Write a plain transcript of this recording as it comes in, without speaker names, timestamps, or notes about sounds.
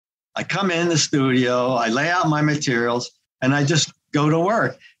I come in the studio, I lay out my materials, and I just go to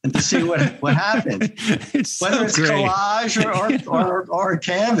work and to see what happens. Whether it's great. Collage or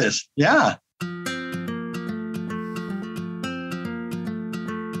canvas. Yeah.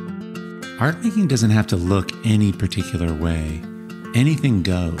 Art making doesn't have to look any particular way. Anything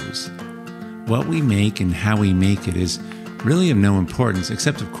goes. What we make and how we make it is really of no importance,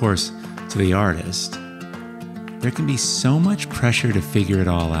 except, of course, to the artist. There can be so much pressure to figure it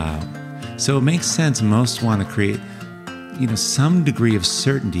all out. So it makes sense most want to create, some degree of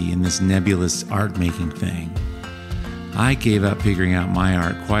certainty in this nebulous art making thing. I gave up figuring out my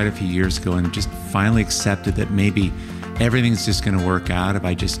art quite a few years ago and just finally accepted that maybe everything's just going to work out if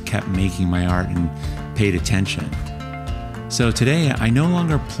I just kept making my art and paid attention. So today, I no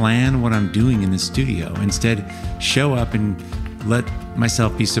longer plan what I'm doing in the studio. Instead, show up and let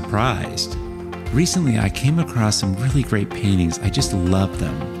myself be surprised. Recently, I came across some really great paintings. I just loved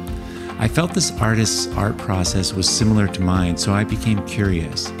them. I felt this artist's art process was similar to mine, so I became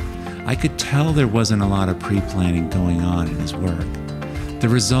curious. I could tell there wasn't a lot of pre-planning going on in his work. The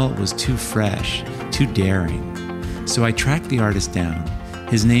result was too fresh, too daring. So I tracked the artist down.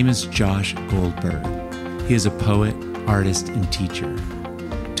 His name is Josh Goldberg. He is a poet, artist, and teacher.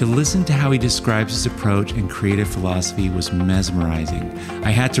 To listen to how he describes his approach and creative philosophy was mesmerizing.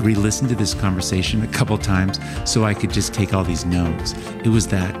 I had to re-listen to this conversation a couple times so I could just take all these notes. It was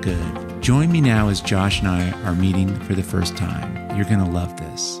that good. Join me now as Josh and I are meeting for the first time. You're going to love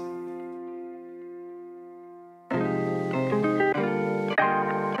this.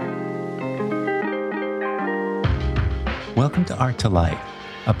 Welcome to Art2Life,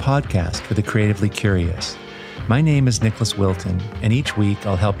 a podcast for the creatively curious. My name is Nicholas Wilton, and each week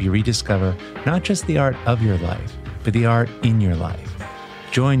I'll help you rediscover not just the art of your life, but the art in your life.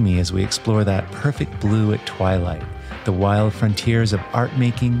 Join me as we explore that perfect blue at twilight, the wild frontiers of art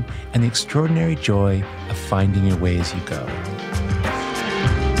making, and the extraordinary joy of finding your way as you go.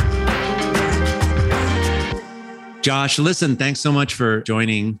 Josh, listen, thanks so much for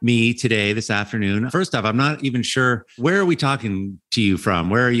joining me today, this afternoon. First off, I'm not even sure, where are we talking to you from?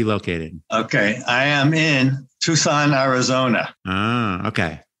 Where are you located? Okay, I am in Tucson, Arizona. Ah,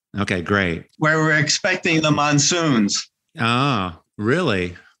 okay. Okay, great. Where we're expecting the monsoons. Ah,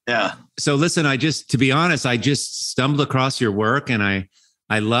 really? Yeah. So listen, to be honest, I just stumbled across your work and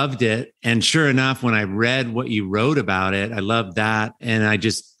I loved it. And sure enough, when I read what you wrote about it, I loved that. And I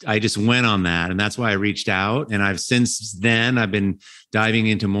just went on that. And that's why I reached out. And since then, I've been diving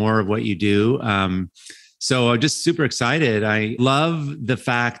into more of what you do. So I'm just super excited. I love the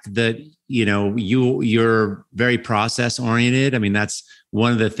fact that, you're very process oriented. I mean, that's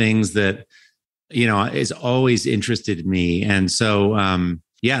one of the things that, is always interested me. And so,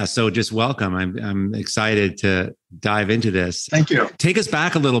 so just welcome. I'm excited to dive into this. Thank you. Take us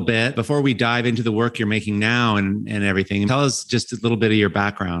back a little bit before we dive into the work you're making now and everything. Tell us just a little bit of your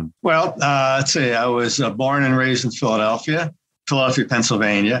background. Well, let's see. I was born and raised in Philadelphia,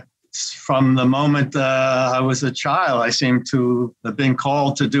 Pennsylvania. From the moment I was a child, I seemed to have been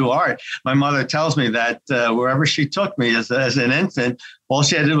called to do art. My mother tells me that wherever she took me as an infant, all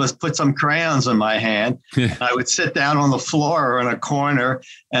she had to do was put some crayons in my hand. I would sit down on the floor or in a corner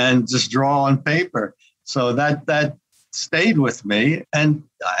and just draw on paper. So that stayed with me. And,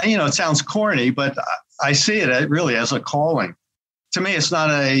 it sounds corny, but I see it really as a calling. To me, it's not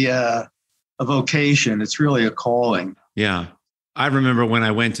a vocation. It's really a calling. Yeah. I remember when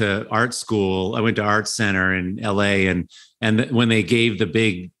I went to art school, I went to Art Center in LA and when they gave the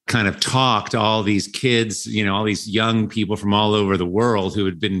big kind of talk to all these kids, all these young people from all over the world who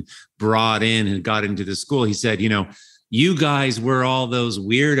had been brought in and got into the school, he said, you guys were all those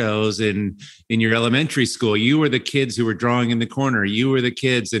weirdos in your elementary school. You were the kids who were drawing in the corner. You were the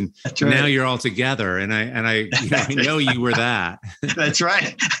kids, and now you're all together. And I know you were that. That's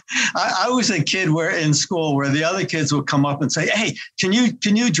right. I was a kid in school where the other kids would come up and say, "Hey, can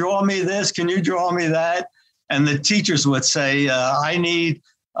you draw me this? Can you draw me that?" And the teachers would say, "I need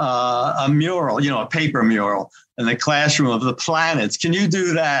a mural, a paper mural in the classroom of the planets. Can you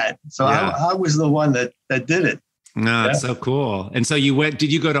do that?" So yeah. I was the one that did it. No, it's so cool. And so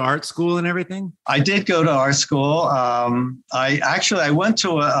did you go to art school and everything? I did go to art school. I went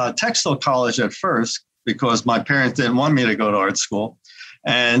to a textile college at first because my parents didn't want me to go to art school.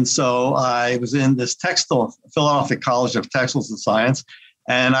 And so I was in this Philadelphia College of Textiles and Science.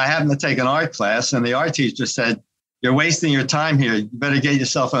 And I happened to take an art class, and the art teacher said, "You're wasting your time here. You better get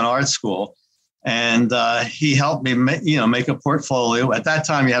yourself an art school." And he helped me, make a portfolio. At that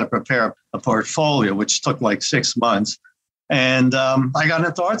time, you had to prepare a portfolio, which took like 6 months. And I got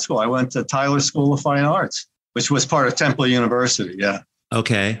into art school. I went to Tyler School of Fine Arts, which was part of Temple University. Yeah.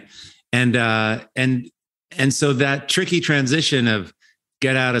 Okay. And so that tricky transition of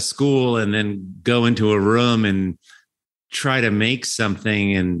get out of school and then go into a room and try to make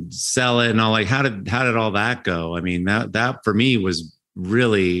something and sell it and all, like, how did all that go? I mean, that for me was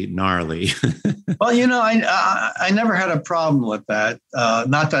really gnarly. Well, I never had a problem with that.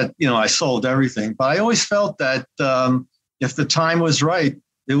 Not that, I sold everything, but I always felt that if the time was right,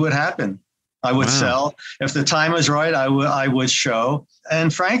 it would happen. I would sell. If the time was right, I would show.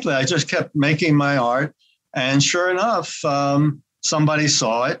 And frankly, I just kept making my art. And sure enough, somebody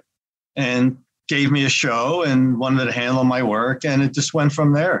saw it and gave me a show and wanted to handle my work. And it just went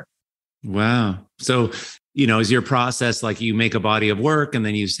from there. Wow. So, is your process like you make a body of work and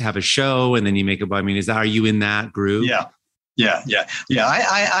then you have a show and then you make a body? I mean, are you in that group? Yeah.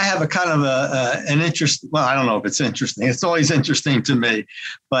 I have a kind of an interest. Well, I don't know if it's interesting. It's always interesting to me,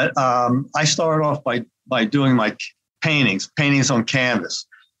 but I started off by doing my paintings on canvas.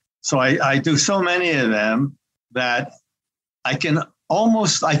 So I do so many of them that I can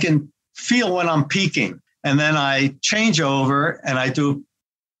feel when I'm peaking, and then I change over and I do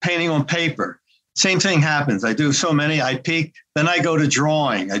painting on paper. Same thing happens. I do so many, I peak, then I go to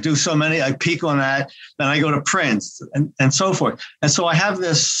drawing. I do so many, I peak on that, then I go to prints and so forth. And so I have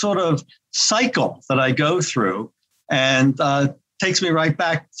this sort of cycle that I go through, and takes me right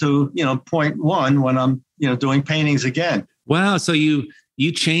back to, point one when I'm, doing paintings again. Wow. So you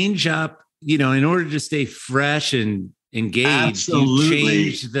change up, in order to stay fresh and engaged. Absolutely.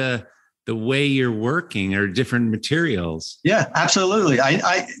 You change the way you're working or different materials. Yeah, absolutely.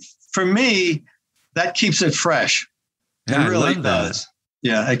 For me, that keeps it fresh. Yeah, it really does.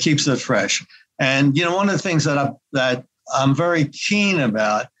 Yeah, it keeps it fresh. And one of the things that I'm very keen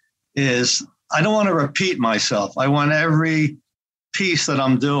about is I don't want to repeat myself. I want every piece that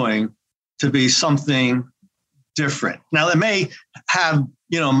I'm doing to be something different. Now, it may have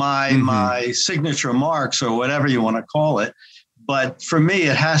my signature marks or whatever you want to call it, but for me,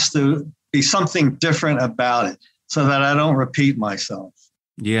 it has to be something different about it so that I don't repeat myself.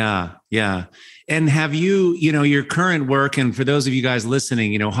 Yeah. And have you, your current work, and for those of you guys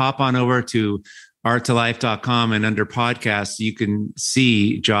listening, hop on over to art2life.com, and under podcasts, you can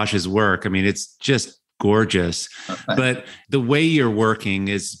see Josh's work. I mean, it's just gorgeous. Okay. But the way you're working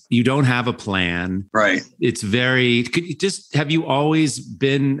is you don't have a plan. Right. It's have you always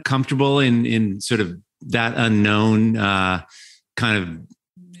been comfortable in sort of that unknown kind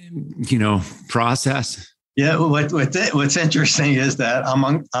of, process? Yeah, what's interesting is that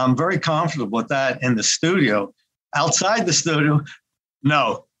I'm very comfortable with that in the studio. Outside the studio,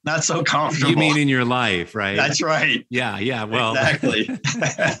 no, not so comfortable. You mean in your life, right? That's right. Yeah. Well, exactly.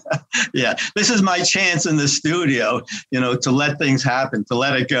 Yeah, this is my chance in the studio, to let things happen, to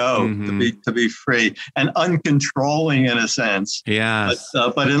let it go, to be free and uncontrolling in a sense. Yeah.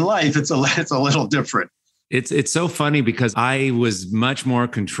 But in life, it's a little different. It's so funny because I was much more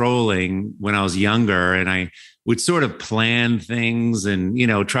controlling when I was younger, and I would sort of plan things and,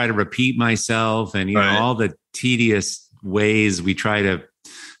 try to repeat myself and, right. All the tedious ways we try to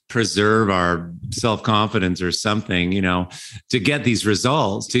preserve our self-confidence or something, to get these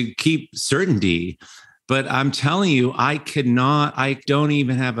results, to keep certainty. But I'm telling you, I don't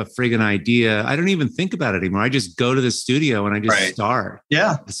even have a friggin' idea. I don't even think about it anymore. I just go to the studio and I just start.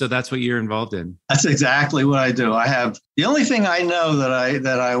 Yeah. So that's what you're involved in. That's exactly what I do. I have the only thing I know that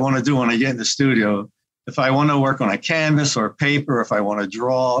I want to do when I get in the studio, if I want to work on a canvas or paper, if I want to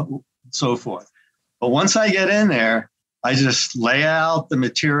draw, and so forth. But once I get in there, I just lay out the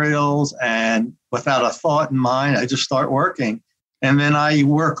materials, and without a thought in mind, I just start working. And then I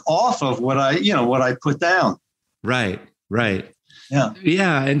work off of what I put down. Right. Yeah.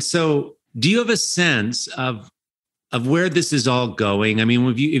 Yeah. And so do you have a sense of where this is all going? I mean,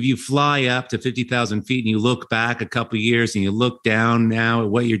 if you fly up to 50,000 feet and you look back a couple of years and you look down now at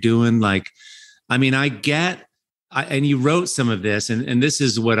what you're doing, and you wrote some of this, and this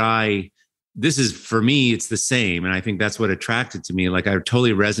is for me, it's the same. And I think that's what attracted to me. Like, I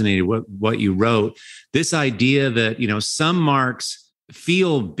totally resonated with what you wrote. This idea that, some marks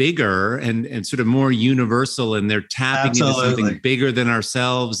feel bigger and sort of more universal, and they're tapping into something bigger than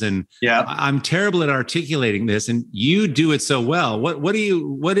ourselves. And yeah, I'm terrible at articulating this, and you do it so well. What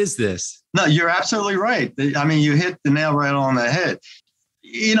is this? No, you're absolutely right. I mean, you hit the nail right on the head.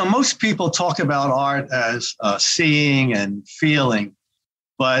 Most people talk about art as seeing and feeling,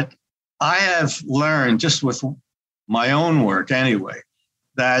 but I have learned, just with my own work anyway,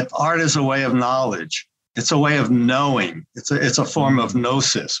 that art is a way of knowledge. It's a way of knowing. It's a form of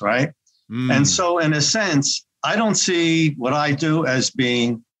gnosis, right? And so in a sense, I don't see what I do as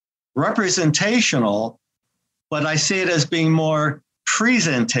being representational, but I see it as being more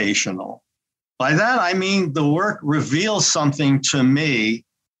presentational. By that, I mean the work reveals something to me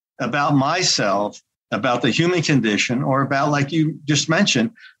about myself, about the human condition, or about, like you just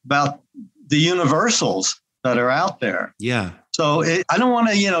mentioned, about the universals that are out there. Yeah. So I don't want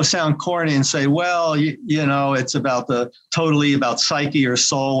to, sound corny and say, well, it's about totally about psyche or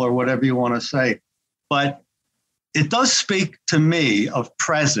soul or whatever you want to say. But it does speak to me of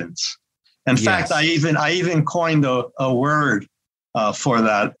presence. In fact, I even coined a word for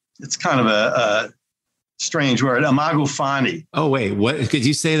that. It's kind of a strange word, imagophany. Oh, wait, what? Could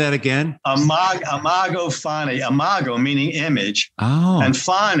you say that again? Imagophany, imago meaning image, and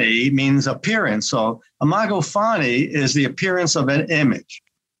phany means appearance. So imagophany is the appearance of an image,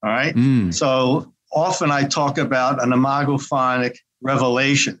 all right? So often I talk about an imagophonic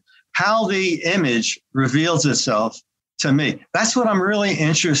revelation, how the image reveals itself to me. That's what I'm really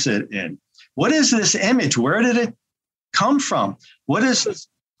interested in. What is this image? Where did it come from? What is this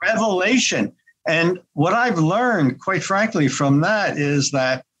revelation? And what I've learned, quite frankly, from that is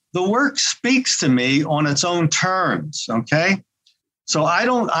that the work speaks to me on its own terms. Okay. So I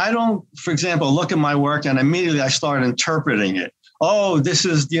don't, for example, look at my work and immediately I start interpreting it. Oh, this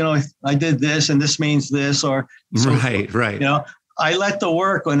is, I did this and this means this, or right. I let the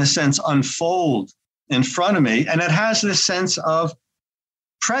work, in a sense, unfold in front of me. And it has this sense of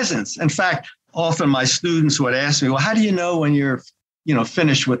presence. In fact, often my students would ask me, well, how do you know when you're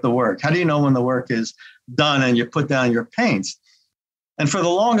finished with the work? How do you know when the work is done and you put down your paints? And for the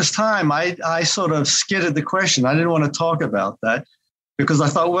longest time, I sort of skidded the question. I didn't want to talk about that because I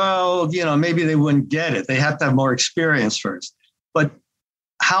thought, well, maybe they wouldn't get it. They have to have more experience first. But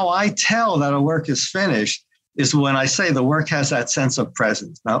how I tell that a work is finished is when I say the work has that sense of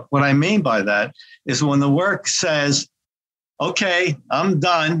presence. Now, what I mean by that is when the work says, okay, I'm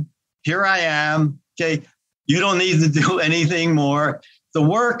done. Here I am. Okay. You don't need to do anything more. The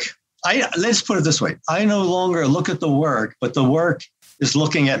work, let's put it this way. I no longer look at the work, but the work is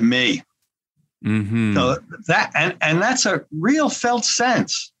looking at me. Mm-hmm. So that, and that's a real felt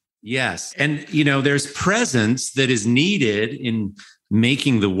sense. Yes. And, there's presence that is needed in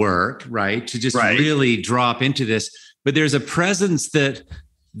making the work, right? To just really drop into this. But there's a presence that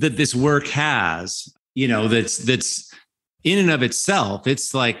this work has, that's in and of itself.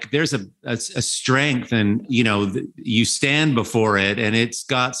 It's like there's a strength, and you stand before it, and it's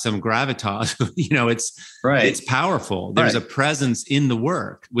got some gravitas. It's powerful. There's a presence in the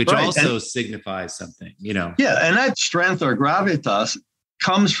work, which also signifies something. Yeah, and that strength or gravitas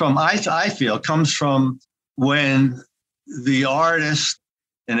comes from, I feel, comes from when the artist,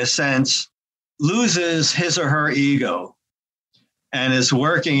 in a sense, loses his or her ego and is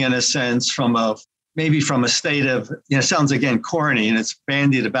working, in a sense, maybe from a state of, sounds again corny and it's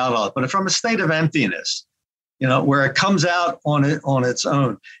bandied about a lot, but from a state of emptiness, where it comes out on its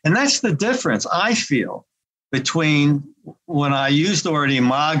own. And that's the difference, I feel, between when I use the word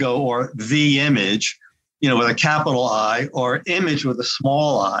imago, or the image, with a capital I, or image with a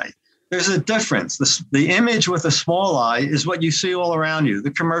small I. There's a difference. The image with a small I is what you see all around you, the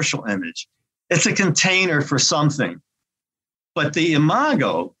commercial image. It's a container for something. But the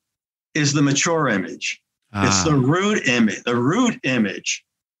imago is the mature image. It's the root image.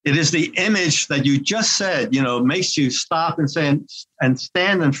 It is the image that you just said, makes you stop and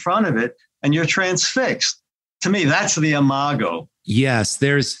stand in front of it, and you're transfixed. To me, that's the imago. Yes,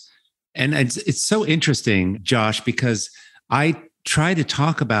 and it's so interesting, Josh, because I try to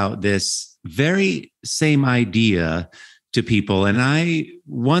talk about this very same idea to people. And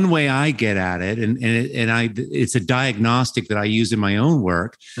one way I get at it, and it's a diagnostic that I use in my own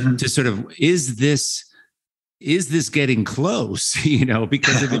work to sort of, is this getting close?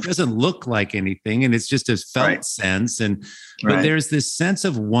 Because if it doesn't look like anything and it's just a felt sense, but there's this sense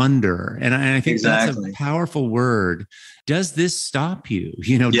of wonder. And I think that's a powerful word. Does this stop you?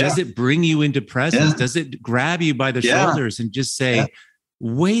 Does it bring you into presence? Yeah. Does it grab you by the shoulders and just say,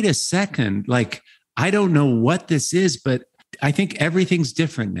 wait a second, like, I don't know what this is, but I think everything's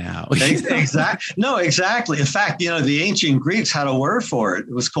different now. Exactly. No, exactly. In fact, the ancient Greeks had a word for it.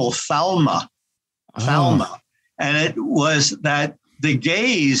 It was called thalma. Thalma. And it was that the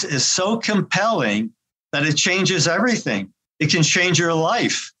gaze is so compelling that it changes everything. It can change your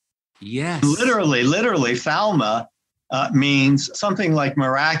life. Yes. Literally, thalma means something like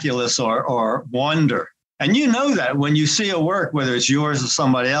miraculous or wonder. And that when you see a work, whether it's yours or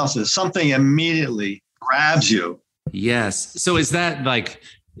somebody else's, something immediately grabs you. Yes. So is it like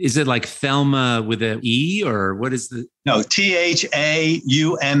Thelma with an E, or what is the? No, THAUMA.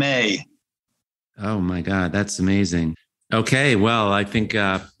 Oh my God, that's amazing. Okay, well, I think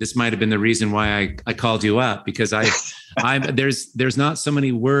this might have been the reason why I called you up, because there's not so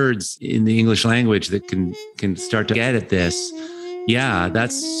many words in the English language that can start to get at this. Yeah,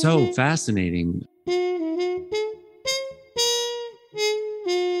 that's so fascinating.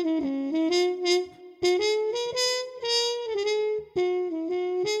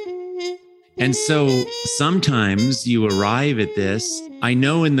 And so sometimes you arrive at this. I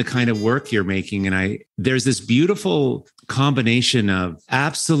know in the kind of work you're making, and there's this beautiful combination of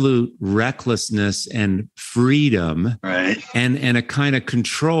absolute recklessness and freedom, Right. and a kind of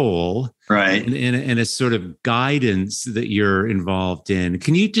control, Right. and a sort of guidance that you're involved in.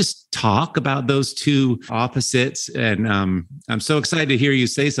 Can you just talk about those two opposites? And I'm so excited to hear you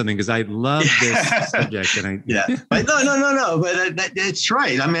say something, because I love this subject. And but no. But it's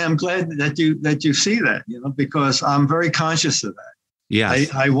right. I mean, I'm glad that you see that, because I'm very conscious of that.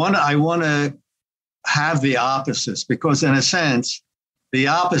 Yes. I want to have the opposites, because in a sense, the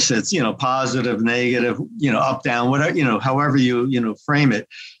opposites, positive, negative, up, down, whatever, however you frame it,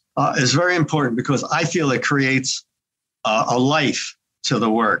 is very important, because I feel it creates a life to the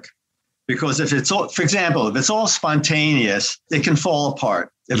work. Because if it's all, for example, if it's all spontaneous, it can fall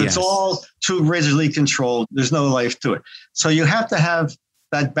apart. If it's all too rigidly controlled, there's no life to it. So you have to have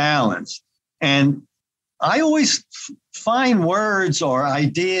that balance. And I always find words or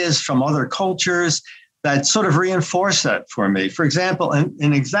ideas from other cultures that sort of reinforce that for me. For example,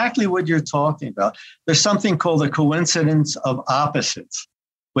 in exactly what you're talking about, there's something called a coincidence of opposites,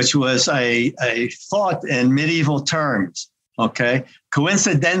 which was a thought in medieval terms. Okay.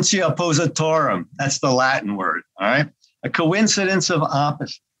 Coincidentia oppositorum. That's the Latin word. All right. A coincidence of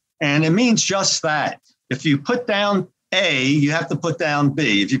opposites. And it means just that. If you put down A, you have to put down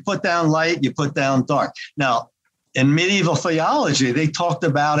B. If you put down light, you put down dark. Now, in medieval theology, they talked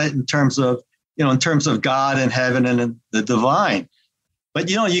about it in terms of God and heaven and the divine. But,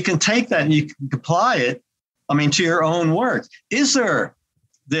 you can take that and you can apply it, to your own work. Is there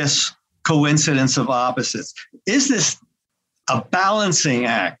this coincidence of opposites? Is this a balancing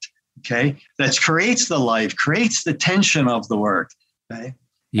act, okay, that creates the life, creates the tension of the work, okay?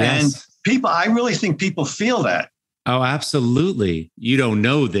 Yes. And I really think people feel that. Oh, absolutely. You don't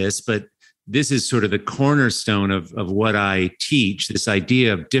know this, but this is sort of the cornerstone of what I teach, this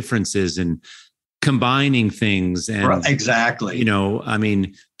idea of differences and combining things. And right, exactly.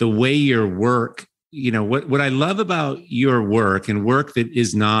 The way your work, what I love about your work, and work that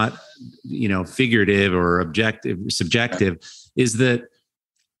is not, figurative or subjective, is that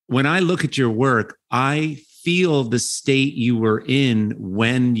when I look at your work, I feel the state you were in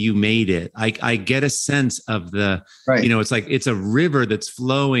when you made it. I get a sense of the, right. It's like it's a river that's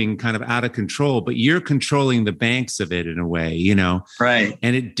flowing kind of out of control, but you're controlling the banks of it in a way, Right.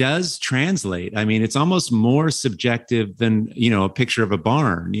 And it does translate. It's almost more subjective than, a picture of a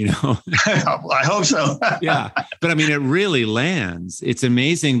barn, I hope so. Yeah. But it really lands. It's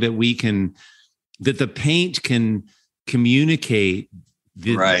amazing that that the paint can communicate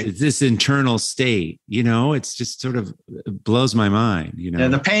this internal state, it's just sort of blows my mind, Yeah,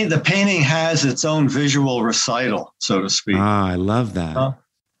 the painting has its own visual recital, so to speak. I love that.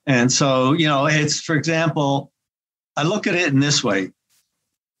 And so, it's, for example, I look at it in this way.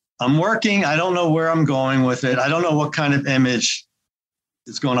 I'm working. I don't know where I'm going with it. I don't know what kind of image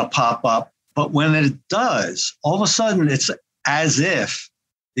is going to pop up. But when it does, all of a sudden, it's as if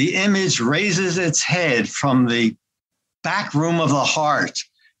the image raises its head from the back room of the heart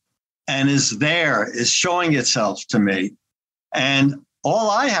and is showing itself to me. And all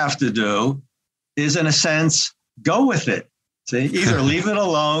I have to do is, in a sense, go with it. See, either leave it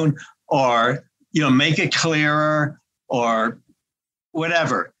alone or, make it clearer or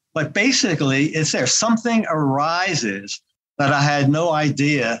whatever. But basically, it's there. Something arises that I had no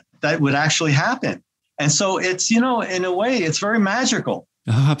idea that would actually happen. And so it's, in a way, it's very magical.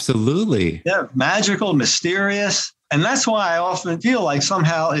 Oh, absolutely. Yeah, magical, mysterious. And that's why I often feel like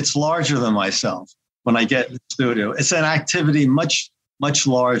somehow it's larger than myself when I get in the studio. It's an activity much, much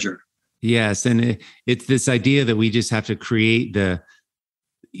larger. Yes. And it's this idea that we just have to create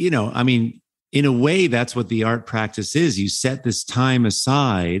in a way, that's what the art practice is. You set this time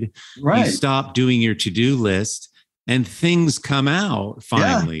aside, right. You stop doing your to-do list, and things come out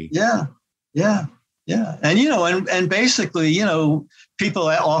finally. Yeah. And, and basically, people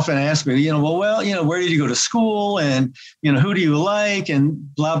often ask me, well, where did you go to school? And, who do you like?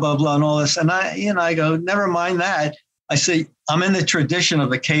 And blah, blah, blah, and all this. And I go, never mind that. I say, I'm in the tradition of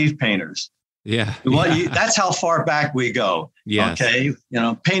the cave painters. Yeah. That's how far back we go. Yes. Okay.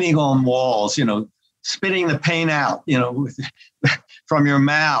 Painting on walls, spitting the paint out, from your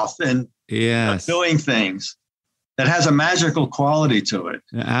mouth and yes. Doing things. It has a magical quality to it.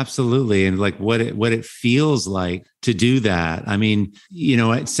 Absolutely. And like what it feels like to do that. I mean,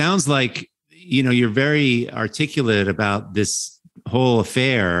 it sounds like, you're very articulate about this whole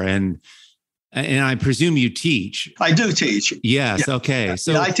affair, and I presume you teach. I do teach. Yes. Yeah. Okay.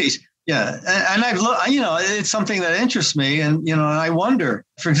 So yeah, I teach. Yeah. And I've looked, it's something that interests me. And, and I wonder,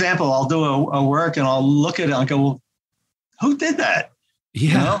 for example, I'll do a work and I'll look at it and go, well, who did that?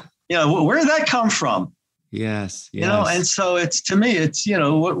 Yeah. Where did that come from? Yes. And so to me, it's,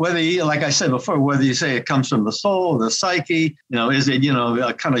 whether you, like I said before, whether you say it comes from the soul, the psyche, is it,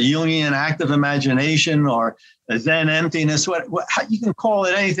 a kind of Jungian active imagination or a Zen emptiness, you can call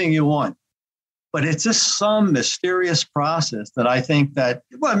it anything you want. But it's just some mysterious process that I think that,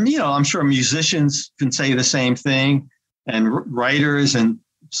 I'm sure musicians can say the same thing, and writers and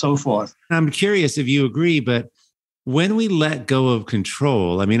so forth. I'm curious if you agree, but when we let go of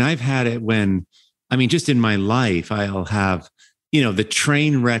control, I mean, I've had it just in my life, I'll have, the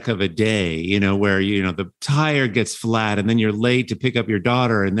train wreck of a day, where, the tire gets flat and then you're late to pick up your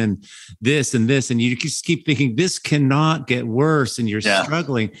daughter and then this and this, and you just keep thinking this cannot get worse and you're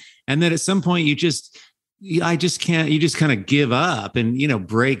struggling. And then at some point you just kind of give up and,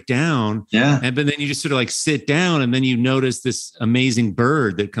 break down. Yeah. But then you just sort of like sit down and then you notice this amazing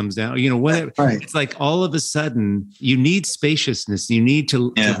bird that comes down, whatever. Right. It's like all of a sudden you need spaciousness. You need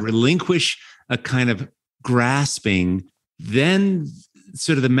to relinquish a kind of grasping, then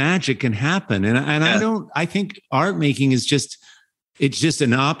sort of the magic can happen. And I think art making is it's just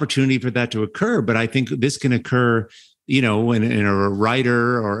an opportunity for that to occur. But I think this can occur, in a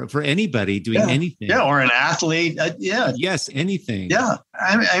writer or for anybody doing anything. Yeah. Or an athlete. Yes. Anything. Yeah.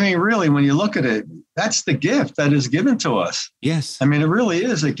 I mean, really, when you look at it, that's the gift that is given to us. Yes. I mean, it really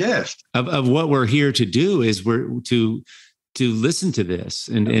is a gift of what we're here to do is we're to listen to this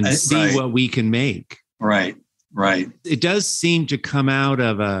and see what we can make. Right. It does seem to come out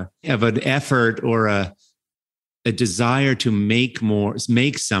of an effort or a desire to make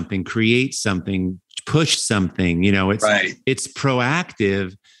something, create something, push something. It's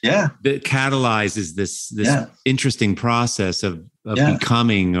proactive. Yeah. That catalyzes this interesting process of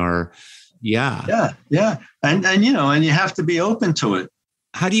becoming or. Yeah. And you have to be open to it.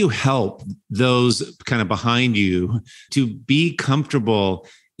 How do you help those kind of behind you to be comfortable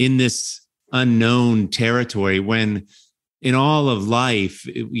in this unknown territory when in all of life,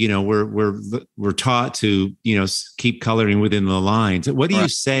 we're taught to, keep coloring within the lines? What do you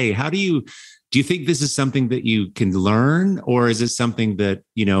say? How do you think this is something that you can learn, or is it something that,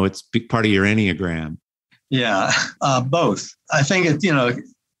 it's part of your Enneagram? Yeah, both. I think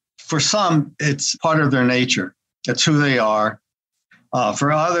for some, it's part of their nature. It's who they are.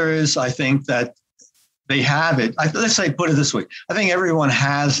 For others, I think that they have it. Let's say, put it this way. I think everyone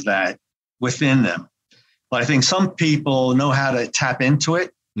has that within them. But I think some people know how to tap into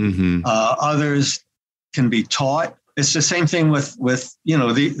it. Mm-hmm. Others can be taught. It's the same thing with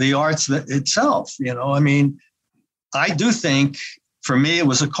the arts itself. I mean, I do think for me, it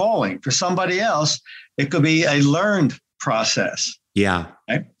was a calling. For somebody else, it could be a learned process. Yeah.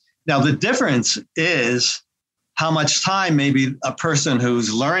 Right? Now, the difference is how much time maybe a person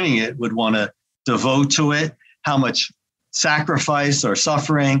who's learning it would want to devote to it, how much sacrifice or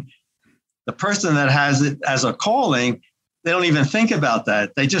suffering. The person that has it as a calling, they don't even think about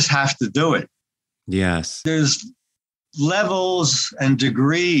that. They just have to do it. Yes. There's levels and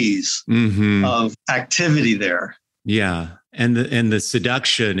degrees of activity there. Yeah. And the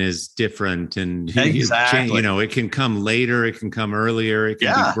seduction is different. And exactly. It can come later, it can come earlier, it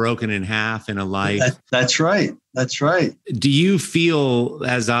can be broken in half in a life. That's right. Do you feel,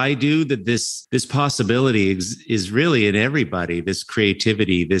 as I do, that this possibility is really in everybody, this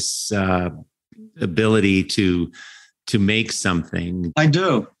creativity, this ability to make something? I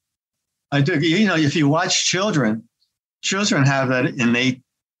do. If you watch children have that innate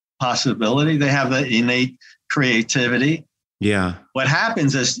possibility. They have that innate creativity. Yeah. What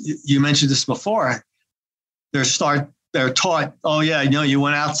happens is, you mentioned this before, they're taught, you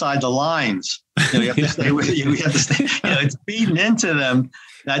went outside the lines. You have to stay with you. You have to stay. It's beaten into them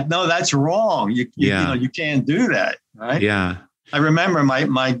that no, that's wrong. You can't do that. Right. Yeah. I remember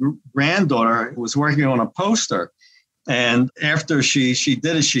my granddaughter was working on a poster, and after she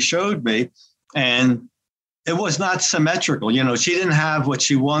did it, she showed me, and it was not symmetrical. She didn't have what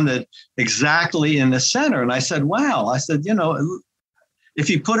she wanted exactly in the center. And I said, wow. I said,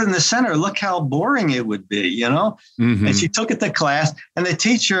 if you put it in the center, look how boring it would be, Mm-hmm. And she took it to class, and the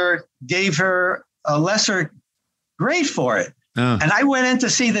teacher gave her a lesser grade for it. Oh. And I went in to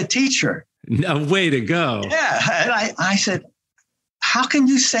see the teacher. No, way to go. Yeah. And I said, how can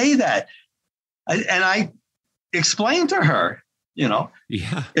you say that? And I explained to her,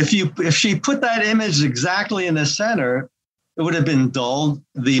 Yeah. if she put that image exactly in the center, it would have been dulled.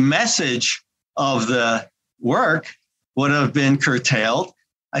 The message of the work would have been curtailed.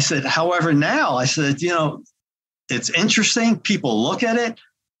 I said, however, now I said, it's interesting. People look at it.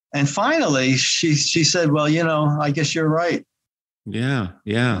 And finally, she said, well, I guess you're right. Yeah.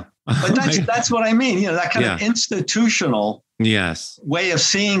 Yeah. But that's what I mean. That kind of institutional way of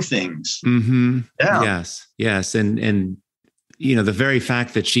seeing things. Mm-hmm. Yeah. Yes. Yes. And the very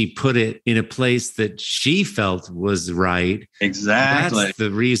fact that she put it in a place that she felt was right. Exactly. That's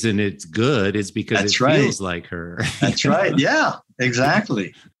the reason it's good, is because feels like her. That's right. Yeah,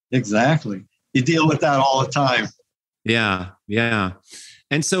 exactly. Exactly. You deal with that all the time. Yeah. Yeah.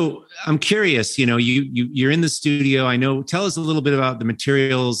 And so I'm curious, you're in the studio. I know, tell us a little bit about the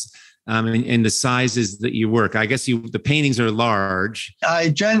materials and the sizes that you work. I guess the paintings are large. I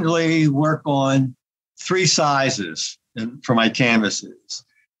generally work on 3 sizes for my canvases.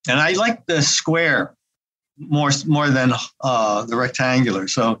 And I like the square more than the rectangular.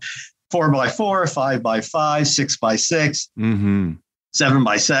 So 4x4, 5x5, 6x6,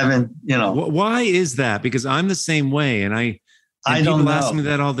 7x7, Why is that? Because I'm the same way. And people ask me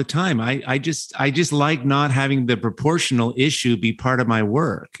that all the time. I just like not having the proportional issue be part of my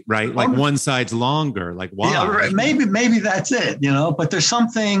work, right? Like one side's longer. Like, why? Yeah, maybe that's it, but there's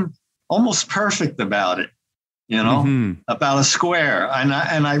something almost perfect about it. About a square. And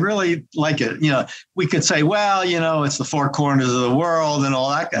I really like it. We could say, well, it's the 4 corners of the world and all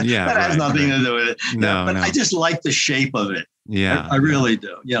that. Yeah, that has nothing to do with it. No, but I just like the shape of it. Yeah. I really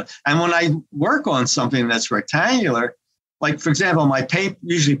do. And when I work on something that's rectangular, like, for example, my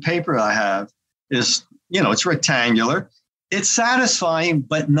paper I have is, it's rectangular. It's satisfying,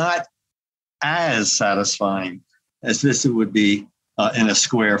 but not as satisfying as this would be in a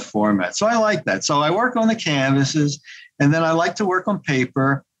square format. So I like that. So I work on the canvases, and then I like to work on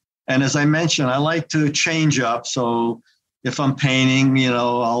paper. And as I mentioned, I like to change up. So if I'm painting,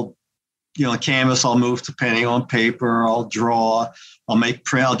 I'll, canvas, I'll move to painting on paper. I'll draw.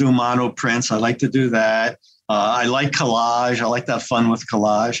 I'll do mono prints. I like to do that. I like collage. I like that fun with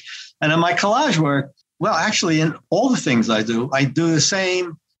collage. And in my collage work, well, actually, in all the things I do the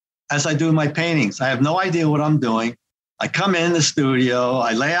same as I do in my paintings. I have no idea what I'm doing. I come in the studio,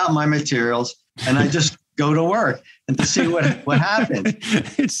 I lay out my materials, and I just go to work and to see what happens.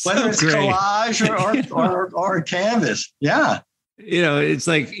 Whether it's great. Collage or a canvas. Yeah. It's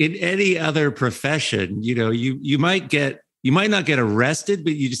like in any other profession, you might not get arrested,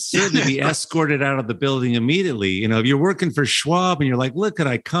 but you'd certainly be escorted out of the building immediately. If you're working for Schwab and you're like, look, could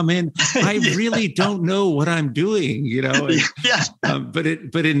I come in? I really don't know what I'm doing,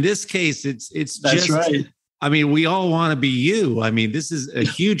 but in this case, it's That's just right. I mean, we all want to be you. I mean, this is a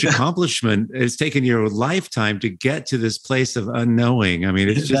huge accomplishment. It's taken your lifetime to get to this place of unknowing. I mean,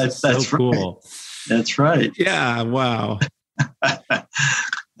 it's just that's so cool. That's right. Yeah. Wow.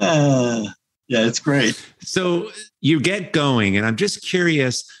 Yeah, it's great. So you get going, and I'm just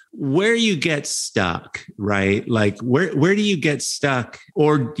curious where you get stuck, right? Like where do you get stuck?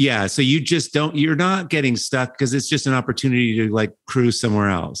 Or so you're not getting stuck because it's just an opportunity to like cruise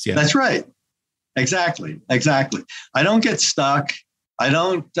somewhere else. Yeah. That's right. Exactly. I don't get stuck. I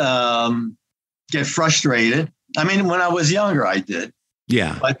don't get frustrated. I mean, when I was younger, I did.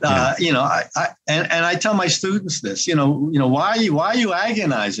 Yeah. But I tell my students this. Why are you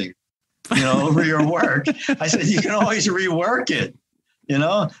agonizing? Over your work? I said you can always rework it.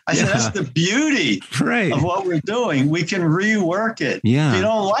 I said that's the beauty of what we're doing. We can rework it. Yeah. If you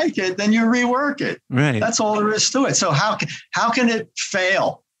don't like it, then you rework it. Right. That's all there is to it. So how can it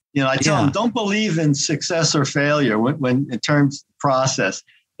fail? I tell them, don't believe in success or failure when in terms of process.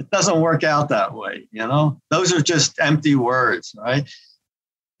 It doesn't work out that way. Those are just empty words, right?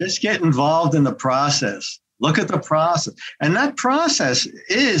 Just get involved in the process. Look at the process. And that process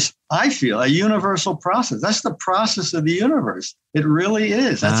is, I feel, a universal process. That's the process of the universe. It really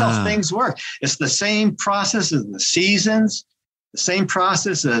is. That's how things work. It's the same process as the seasons, the same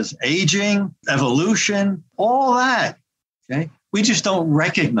process as aging, evolution, all that. Okay. We just don't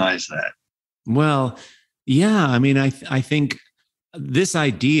recognize that. Well, yeah. I mean, I think this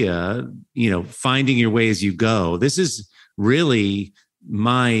idea, finding your way as you go, this is really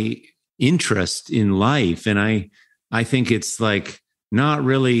my interest in life. And I think it's like not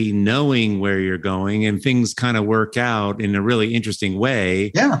really knowing where you're going and things kind of work out in a really interesting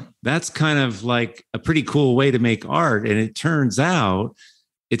way. Yeah. That's kind of like a pretty cool way to make art. And it turns out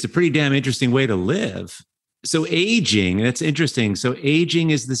it's a pretty damn interesting way to live. So aging, that's interesting. So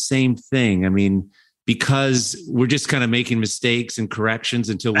aging is the same thing. I mean, because we're just kind of making mistakes and corrections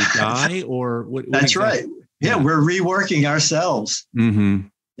until we die, or what? That's right. Yeah, we're reworking ourselves. Mm-hmm.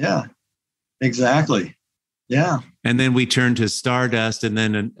 Yeah, exactly. Yeah. And then we turn to stardust, and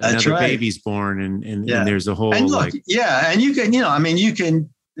then another baby's born, and there's a whole, and look, and you can, I mean, you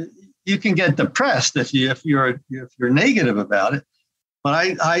can get depressed if you're negative about it.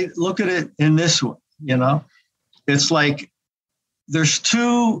 But I look at it in this way, it's like there's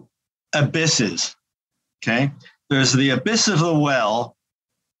two abysses. Okay, there's the abyss of the well,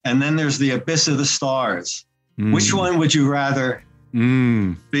 and then there's the abyss of the stars. Which one would you rather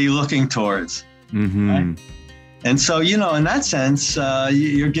be looking towards? Mm-hmm. Right? And so, in that sense,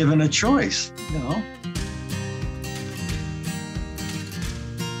 you're given a choice,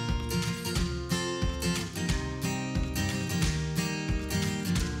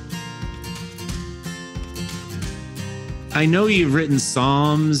 I know you've written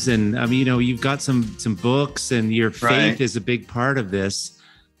Psalms, and you've got some books, and your faith is a big part of this,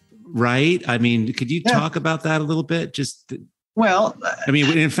 right? I mean, could you talk about that a little bit? Well, I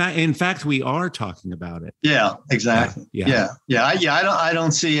mean, in fact, we are talking about it. Yeah, exactly. Yeah. I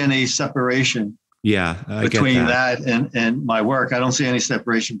don't see any separation. Between that and my work. I don't see any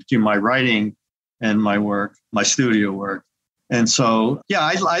separation between my writing and my work, my studio work. And so,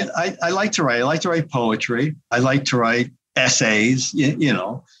 I like to write. I like to write poetry. I like to write essays.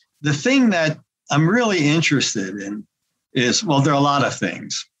 The thing that I'm really interested in is, well, there are a lot of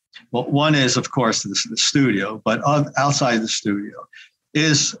things. Well, one is, of course, the studio, but outside the studio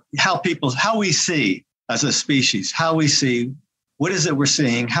is how we see as a species, how we see, what is it we're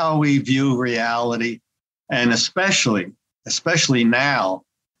seeing, how we view reality, and especially now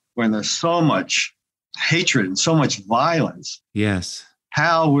when there's so much hatred and so much violence. Yes.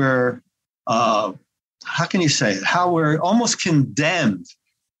 How we're, how can you say it? How we're almost condemned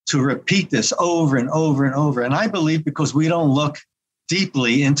to repeat this over and over and over. And I believe because we don't look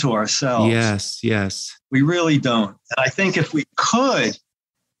deeply into ourselves. Yes. We really don't. And I think if we could,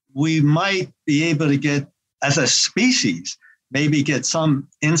 we might be able to get, as a species, maybe get some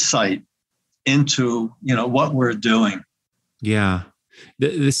insight into, what we're doing. Yeah.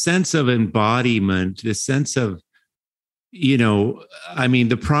 The sense of embodiment, the sense of,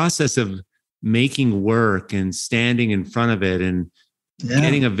 the process of making work and standing in front of it and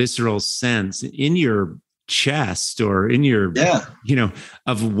getting a visceral sense in your chest or in your,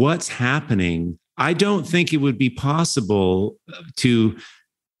 of what's happening. I don't think it would be possible to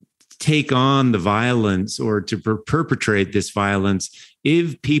take on the violence or to perpetrate this violence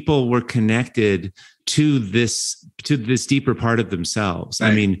if people were connected to this deeper part of themselves. Right.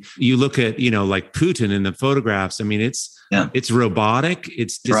 I mean, you look at, like Putin in the photographs. I mean, it's robotic,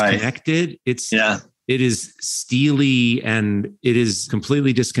 it's disconnected, it is steely, and it is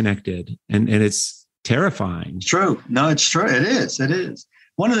completely disconnected, and it's terrifying. It's true. No, it's true. It is.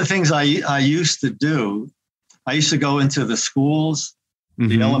 One of the things I used to do, I used to go into the schools,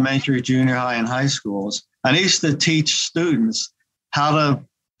 the elementary, junior high, and high schools, and I used to teach students how to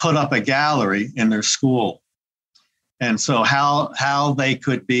put up a gallery in their school. And so how they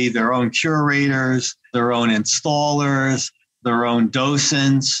could be their own curators, their own installers, their own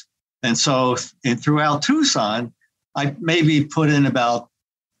docents. And so throughout Tucson, I maybe put in about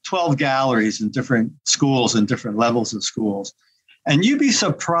 12 galleries in different schools and different levels of schools. And you'd be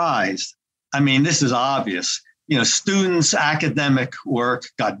surprised. I mean, this is obvious. Students' academic work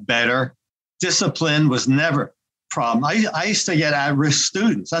got better. Discipline was never a problem. I used to get at-risk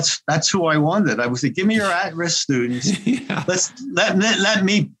students. That's who I wanted. I would say, give me your at-risk students. Let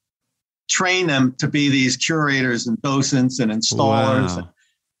me train them to be these curators and docents and installers. Wow.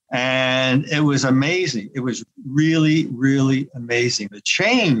 And it was amazing. It was really, really amazing, the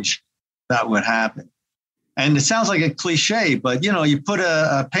change that would happen. And it sounds like a cliche, but you put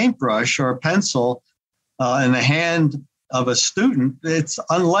a paintbrush or a pencil in the hand of a student, it's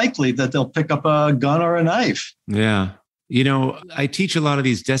unlikely that they'll pick up a gun or a knife. Yeah. I teach a lot of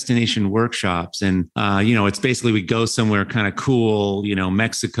these destination workshops, and, it's basically we go somewhere kind of cool,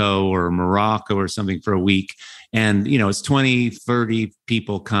 Mexico or Morocco or something for a week. And, it's 20, 30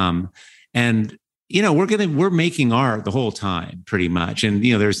 people come, and, we're making art the whole time pretty much. And,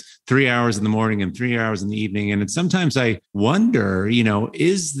 there's 3 hours in the morning and 3 hours in the evening. And sometimes I wonder,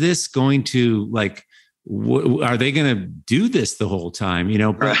 is this going to are they going to do this the whole time?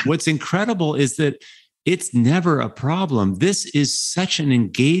 But what's incredible is that it's never a problem. This is such an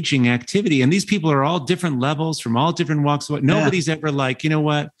engaging activity. And these people are all different levels from all different walks of life. Nobody's ever like,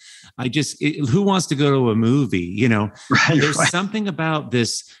 what? Who wants to go to a movie? There's something about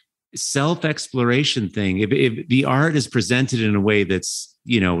this self-exploration thing. If the art is presented in a way that's,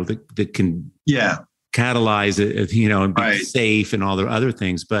 that can catalyze it, and be safe and all the other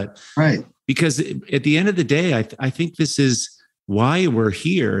things. But because at the end of the day, I think this is why we're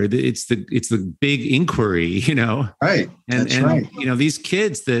here. It's the big inquiry, you know? Right. That's right. You know, these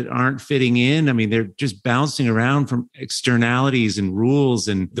kids that aren't fitting in, I mean, they're just bouncing around from externalities and rules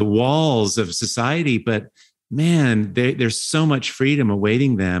and the walls of society. But man, there's so much freedom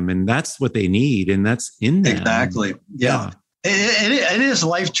awaiting them, and that's what they need. And that's in them. Exactly. Yeah. It is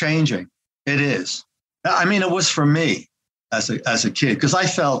life-changing. It is. I mean, it was for me as a kid, because I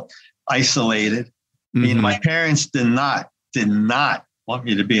felt isolated. Mm-hmm. You know, my parents did not want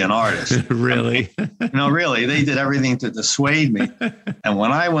me to be an artist. Really? No, really. They did everything to dissuade me. And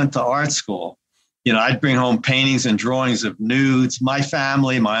when I went to art school, you know, I'd bring home paintings and drawings of nudes. My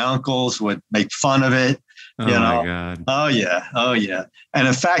family, my uncles would make fun of it. Oh, you know? My God. Oh yeah. And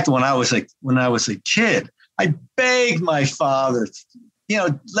in fact, when I was a kid, I begged my father, you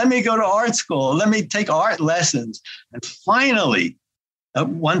know, let me go to art school. Let me take art lessons. And finally,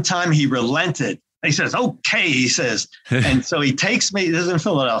 one time he relented. He says, okay, he says. And so he takes me, this is in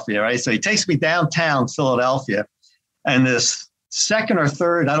Philadelphia, right? So he takes me downtown Philadelphia, and this second or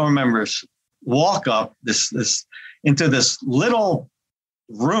third, I don't remember, walk up this into this little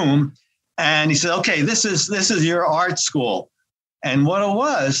room. And he said, okay, this is your art school. And what it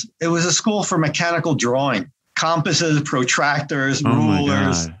was a school for mechanical drawing, compasses, protractors,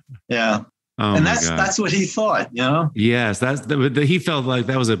 rulers. Yeah. Oh, and that's what he thought, you know? Yes, he felt like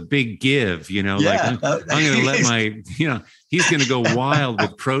that was a big give, you know, yeah. Like I'm going to let he's going to go wild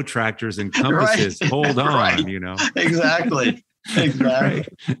with protractors and compasses. Right. Hold on, right. You know? Exactly. Right.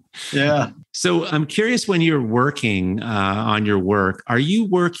 Yeah. So I'm curious, when you're working on your work, are you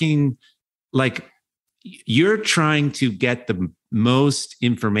working like you're trying to get the most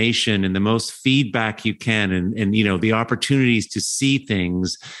information and the most feedback you can, and you know, the opportunities to see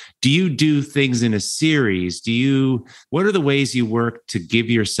things? Do you do things in a series? What are the ways you work to give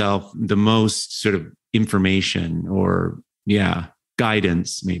yourself the most sort of information or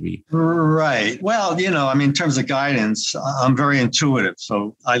guidance maybe? Right. Well, you know, I mean, in terms of guidance, I'm very intuitive.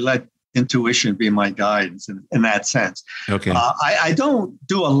 So I let intuition be my guidance in that sense. Okay. I don't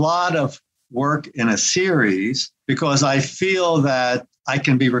do a lot of work in a series because I feel that I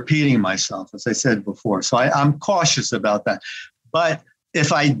can be repeating myself, as I said before. So I'm cautious about that. But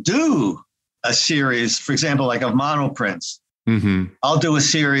if I do a series, for example, like of monoprints, mm-hmm. I'll do a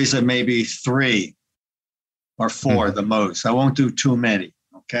series of maybe 3 or 4 the most. I won't do too many.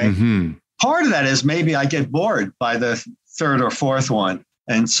 Okay. Mm-hmm. Part of that is maybe I get bored by the 3rd or 4th one.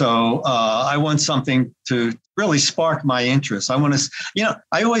 And so I want something to really spark my interest. I want to, you know,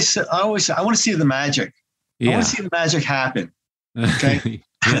 I want to see the magic. Yeah. I want to see the magic happen. Okay.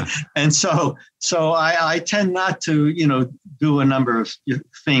 And so I tend not to, you know, do a number of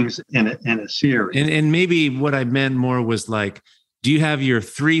things in a series. And maybe what I meant more was like, do you have your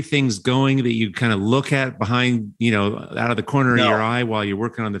 3 things going that you kind of look at behind, you know, out of the corner of your eye while you're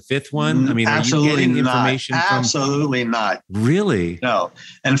working on the 5th one? I mean, absolutely are you getting information not. Absolutely not. Really? No.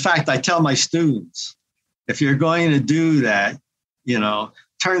 In fact, I tell my students, if you're going to do that, you know,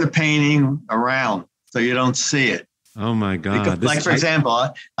 turn the painting around so you don't see it. Oh my God. Because, for example,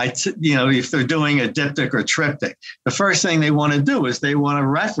 you know, if they're doing a diptych or triptych, the first thing they want to do is they want to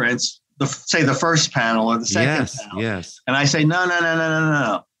reference the first panel or the second panel. Yes. And I say,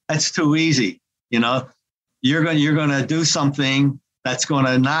 no. That's too easy. You know, you're going to do something that's going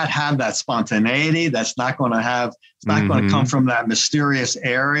to not have that spontaneity. That's not going to have, it's not going to come from that mysterious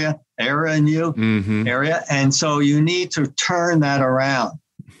area in you, area. And so you need to turn that around.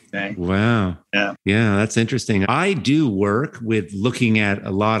 Okay. Wow. Yeah, that's interesting. I do work with looking at a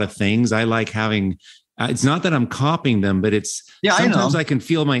lot of things. I like having, it's not that I'm copying them, but it's sometimes I can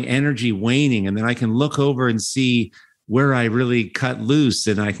feel my energy waning, and then I can look over and see where I really cut loose.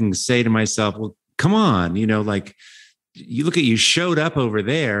 And I can say to myself, well, come on, you know, like, you showed up over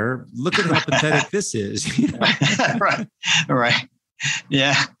there. Look at how pathetic this is. Right.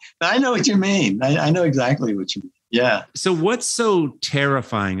 Yeah. I know what you mean. I know exactly what you mean. Yeah. So what's so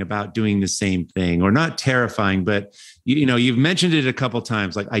terrifying about doing the same thing? Or not terrifying, but you know, you've mentioned it a couple of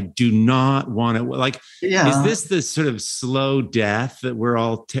times. Like, I do not want to, like, is this the sort of slow death that we're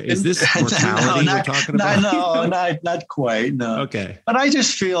all, is this mortality we're talking about? No, not quite. No. Okay. But I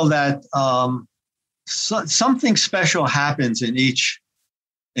just feel that something special happens in each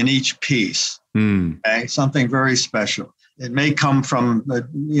piece. Okay. Something very special. It may come from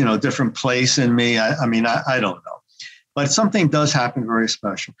a different place in me. I mean, I don't know. But something does happen very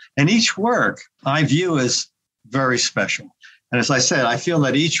special. And each work I view as very special. And as I said, I feel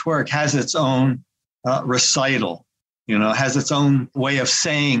that each work has its own recital, has its own way of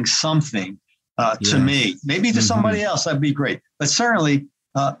saying something to me. Maybe to somebody else, that'd be great. But certainly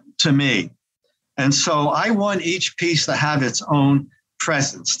to me. And so I want each piece to have its own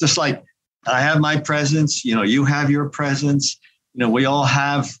presence, just like I have my presence, you have your presence, we all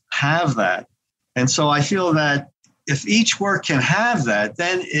have that. And so I feel that if each work can have that,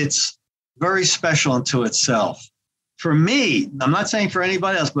 then it's very special unto itself. For me, I'm not saying for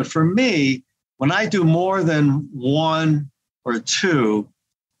anybody else, but for me, when I do more than one or two,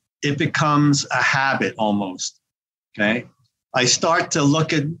 it becomes a habit almost. Okay. I start to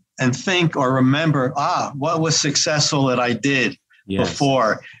look at and think or remember, what was successful that I did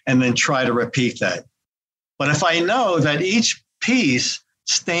before, and then try to repeat that. But if I know that each piece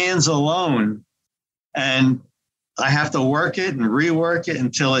stands alone and I have to work it and rework it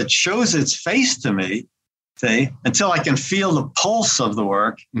until it shows its face to me, until I can feel the pulse of the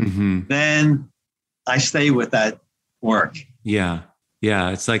work, then I stay with that work. Yeah.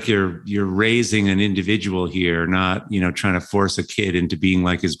 Yeah. It's like you're raising an individual here, not, trying to force a kid into being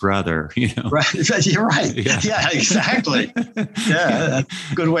like his brother, Right. You're right. Yeah, exactly. Yeah.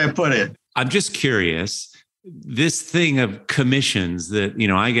 That's a good way of putting it. I'm just curious, this thing of commissions that,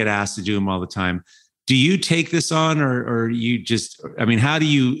 I get asked to do them all the time. Do you take this on or you just, how do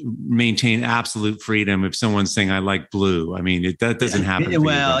you maintain absolute freedom if someone's saying, I like blue? That doesn't happen.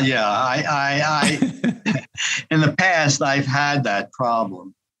 Well, yeah, I in the past, I've had that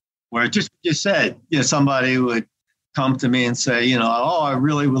problem where just you said, somebody would come to me and say, I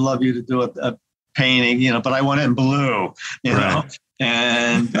really would love you to do a painting, but I want it in blue, know,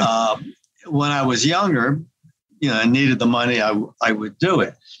 and when I was younger, and needed the money, I would do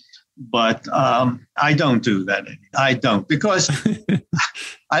it. But I don't do that. I don't, because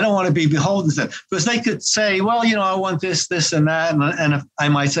I don't want to be beholden to them. Because they could say, well, I want this, and that. And if I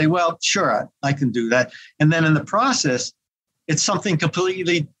might say, well, sure, I can do that. And then in the process, it's something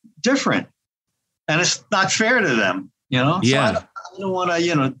completely different. And it's not fair to them, Yeah. So I don't want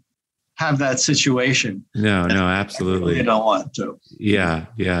to, have that situation. No, absolutely. You don't want to. Yeah.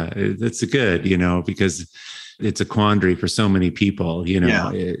 That's good, because it's a quandary for so many people,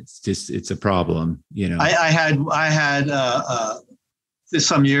 it's a problem, I had this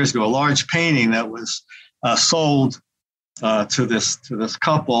some years ago, a large painting that was sold to this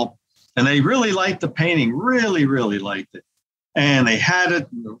couple, and they really liked the painting, really, really liked it. And they had it,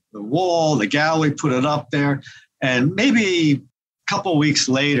 the wall, the gallery put it up there. And maybe a couple of weeks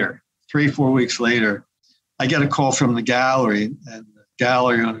later, 3-4 weeks later, I get a call from the gallery, and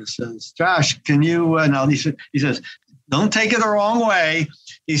gallery owner says, Josh, can you, now he says, don't take it the wrong way.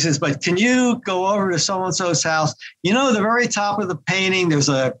 He says, but can you go over to so-and-so's house? The very top of the painting,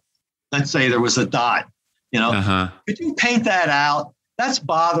 let's say there was a dot, could you paint that out? That's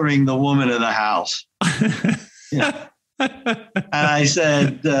bothering the woman of the house. And I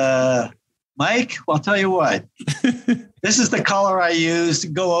said, Mike, well, I'll tell you what, this is the color I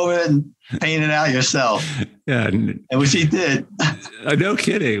used. Go over it and paint it out yourself. Yeah. And which he did. No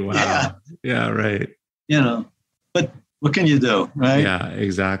kidding. Wow. Yeah, right. But what can you do, right? Yeah,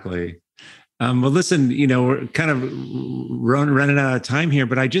 exactly. Well, listen, we're kind of running out of time here,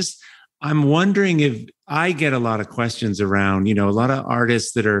 but I'm wondering if I get a lot of questions around, a lot of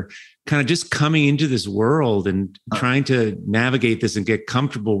artists that are kind of just coming into this world and trying to navigate this and get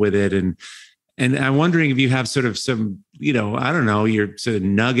comfortable with it. And I'm wondering if you have sort of some, I don't know, your sort of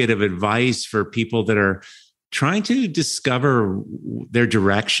nugget of advice for people that are trying to discover their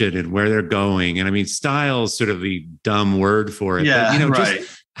direction and where they're going. And style is sort of the dumb word for it. Yeah, but, right.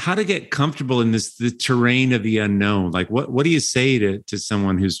 Just how to get comfortable in the terrain of the unknown. Like, what do you say to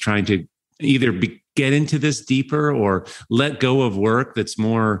someone who's trying to either get into this deeper or let go of work that's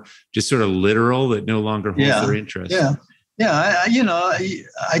more just sort of literal, that no longer holds their interest? Yeah.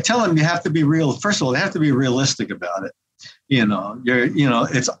 I tell them you have to be real. First of all, they have to be realistic about it.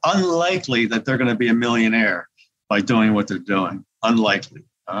 It's unlikely that they're going to be a millionaire by doing what they're doing. Unlikely.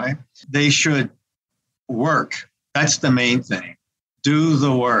 All right. They should work. That's the main thing. Do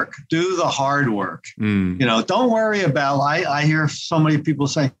the work. Do the hard work. Don't worry about, I hear so many people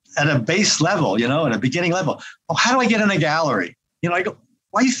say at a base level, at a beginning level, well, how do I get in a gallery? I go,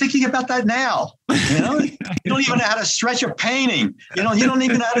 why are you thinking about that now? You don't even know how to stretch a painting. You don't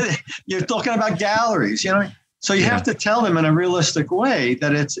even know how to, you're talking about galleries, So you have to tell them in a realistic way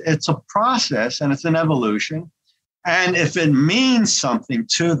that it's a process and it's an evolution. And if it means something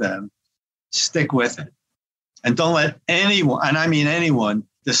to them, stick with it. And don't let anyone, and I mean anyone,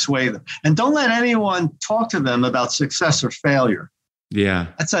 dissuade them. And don't let anyone talk to them about success or failure. Yeah.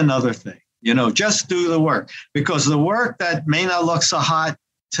 That's another thing. Just do the work, because the work that may not look so hot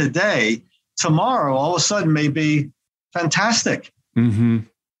today, tomorrow, all of a sudden may be fantastic.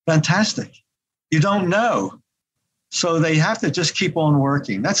 Fantastic. You don't know. So they have to just keep on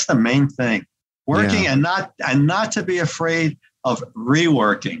working. That's the main thing. Working and not to be afraid of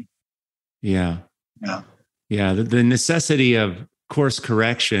reworking. Yeah. Yeah. Yeah. The necessity of course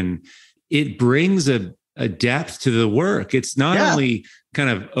correction, it brings a depth to the work. It's not only kind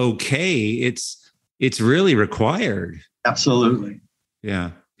of okay, it's really required. Absolutely.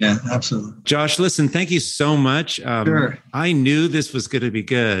 Yeah. Yeah, absolutely. Josh, listen, thank you so much. Sure. I knew this was going to be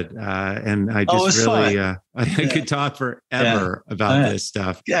good. And I just really, I could talk forever about this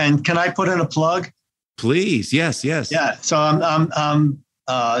stuff. And can I put in a plug? Please. Yes. Yeah. So I'm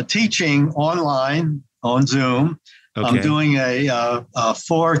teaching online on Zoom. Okay. I'm doing a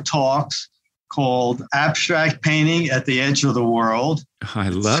 4 talks called Abstract Painting at the Edge of the World. I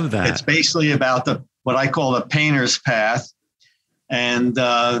love that. It's basically about what I call the painter's path. And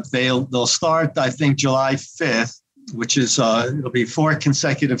they'll start, I think, July 5th, which is it'll be 4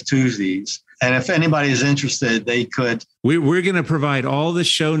 consecutive Tuesdays. And if anybody is interested, they could. We're going to provide all the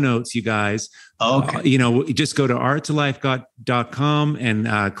show notes, you guys. Okay. Just go to art2life.com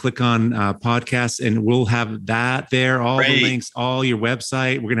and click on podcasts, and we'll have that there. All the links, all your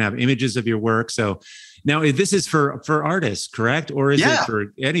website. We're going to have images of your work. So now this is for artists, correct? Or is it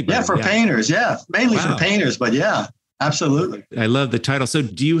for anybody? Yeah, for painters. Yeah, mainly for painters, but yeah. Absolutely. I love the title. So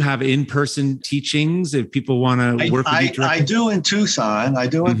do you have in-person teachings if people want to work with you directly? I do in Tucson.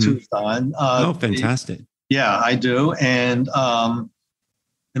 Tucson. Oh, fantastic. I do. And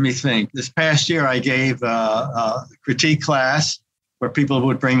let me think. This past year, I gave a critique class where people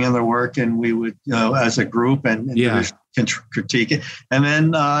would bring in their work and we would, as a group and critique it. And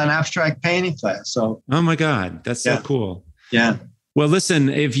then an abstract painting class. So. Oh, my God. That's so cool. Yeah. Well, listen,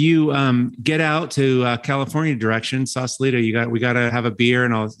 if you get out to California direction, Sausalito, we got to have a beer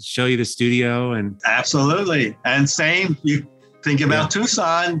and I'll show you the studio. And absolutely. And same, you think about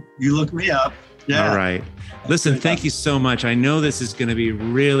Tucson, you look me up. Yeah. All right. Listen, thank you so much. I know this is going to be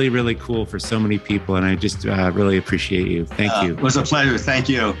really, really cool for so many people. And I just really appreciate you. Thank you. It was a pleasure. Thank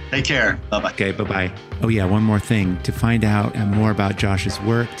you. Take care. Bye-bye. Okay. Bye-bye. Oh, yeah. One more thing. To find out more about Josh's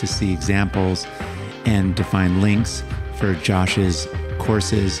work, to see examples, and to find links for Josh's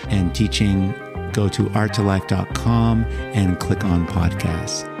courses and teaching, go to art2life.com and click on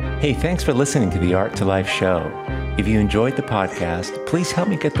podcasts. Hey, thanks for listening to the Art to Life show. If you enjoyed the podcast, please help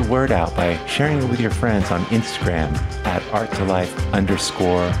me get the word out by sharing it with your friends on Instagram at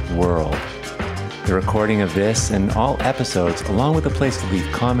art2life_world. The recording of this and all episodes, along with a place to leave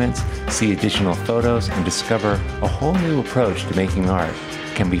comments, see additional photos, and discover a whole new approach to making art,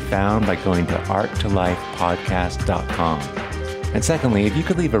 can be found by going to art2lifepodcast.com. And secondly, if you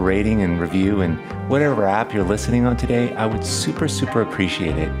could leave a rating and review in whatever app you're listening on today, I would super, super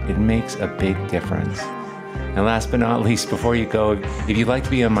appreciate it. It makes a big difference. And last but not least, before you go, if you'd like to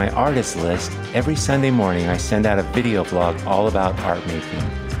be on my artist list, every Sunday morning I send out a video blog all about art making.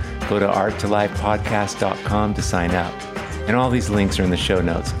 Go to art2lifepodcast.com to sign up. And all these links are in the show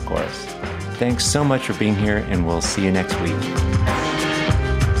notes, of course. Thanks so much for being here, and we'll see you next week.